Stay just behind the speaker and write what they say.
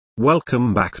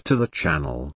Welcome back to the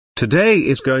channel. Today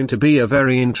is going to be a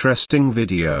very interesting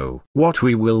video. What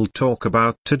we will talk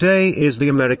about today is the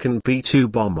American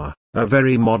B-2 bomber, a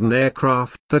very modern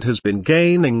aircraft that has been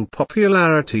gaining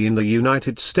popularity in the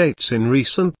United States in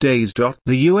recent days.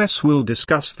 The US will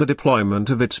discuss the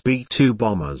deployment of its B-2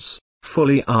 bombers,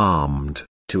 fully armed,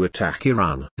 to attack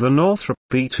Iran. The Northrop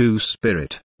B-2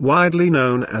 Spirit, widely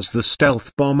known as the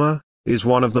stealth bomber, is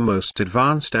one of the most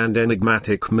advanced and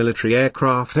enigmatic military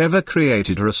aircraft ever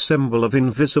created, a symbol of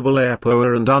invisible air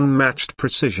power and unmatched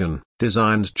precision.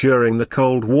 Designed during the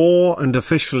Cold War and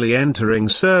officially entering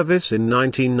service in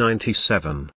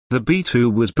 1997, the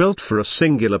B-2 was built for a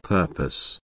singular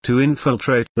purpose: to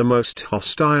infiltrate the most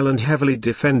hostile and heavily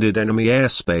defended enemy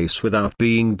airspace without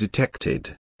being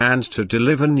detected, and to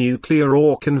deliver nuclear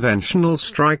or conventional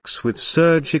strikes with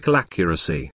surgical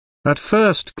accuracy. At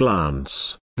first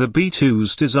glance, the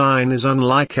B-2's design is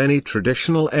unlike any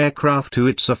traditional aircraft.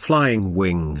 It's a flying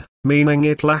wing, meaning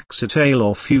it lacks a tail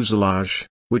or fuselage,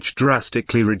 which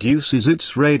drastically reduces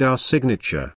its radar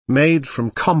signature. Made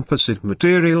from composite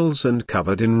materials and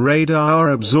covered in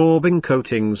radar-absorbing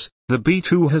coatings, the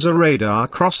B-2 has a radar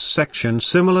cross-section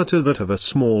similar to that of a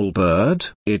small bird.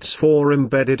 Its four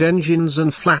embedded engines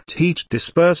and flat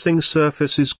heat-dispersing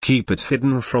surfaces keep it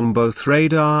hidden from both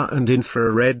radar and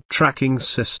infrared tracking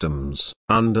systems.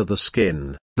 Under the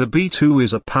skin, the B-2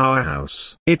 is a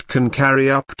powerhouse. It can carry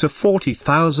up to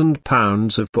 40,000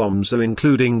 pounds of bombs,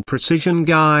 including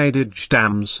precision-guided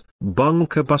JDAMs,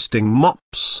 bunker-busting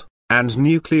MOPs, and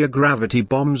nuclear gravity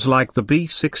bombs like the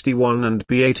B-61 and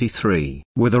B-83.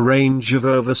 With a range of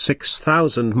over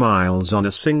 6,000 miles on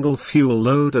a single fuel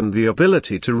load and the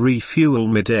ability to refuel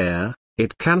mid-air,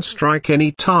 it can strike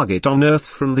any target on Earth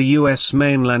from the US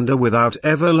mainland without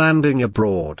ever landing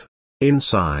abroad.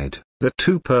 Inside, the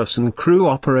two-person crew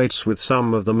operates with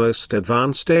some of the most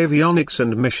advanced avionics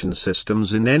and mission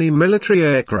systems in any military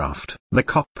aircraft. The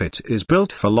cockpit is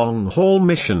built for long-haul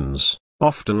missions,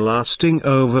 often lasting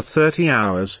over 30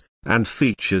 hours, and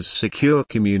features secure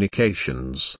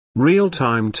communications,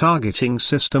 real-time targeting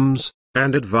systems,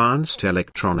 and advanced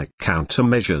electronic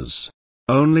countermeasures.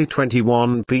 Only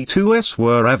 21 B-2s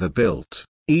were ever built,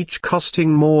 each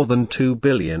costing more than $2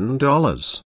 billion.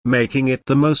 Making it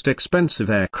the most expensive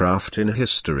aircraft in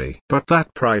history. But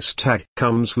that price tag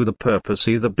comes with a purpose.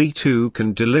 The B-2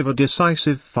 can deliver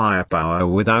decisive firepower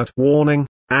without warning,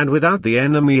 and without the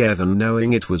enemy ever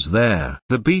knowing it was there.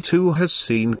 The B-2 has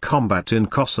seen combat in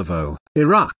Kosovo,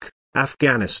 Iraq,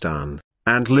 Afghanistan,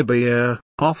 and Libya,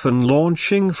 often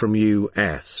launching from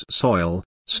US soil,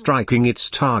 striking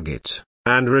its target,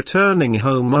 and returning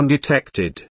home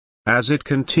undetected. As it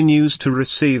continues to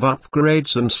receive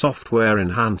upgrades and software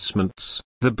enhancements,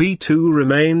 the B-2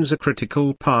 remains a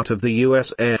critical part of the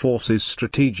US Air Force's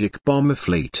strategic bomber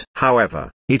fleet. However,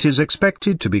 it is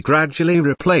expected to be gradually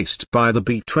replaced by the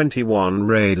B-21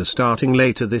 Raider starting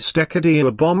later this decade,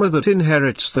 a bomber that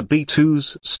inherits the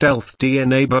B-2's stealth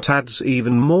DNA but adds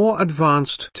even more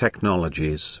advanced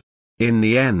technologies. In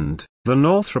the end, the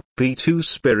Northrop B-2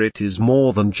 Spirit is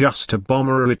more than just a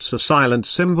bomber. It's a silent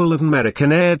symbol of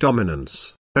American air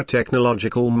dominance, a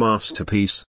technological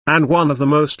masterpiece, and one of the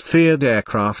most feared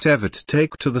aircraft ever to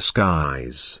take to the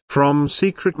skies. From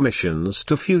secret missions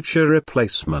to future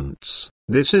replacements,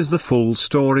 this is the full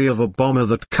story of a bomber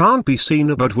that can't be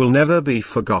seen but will never be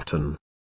forgotten.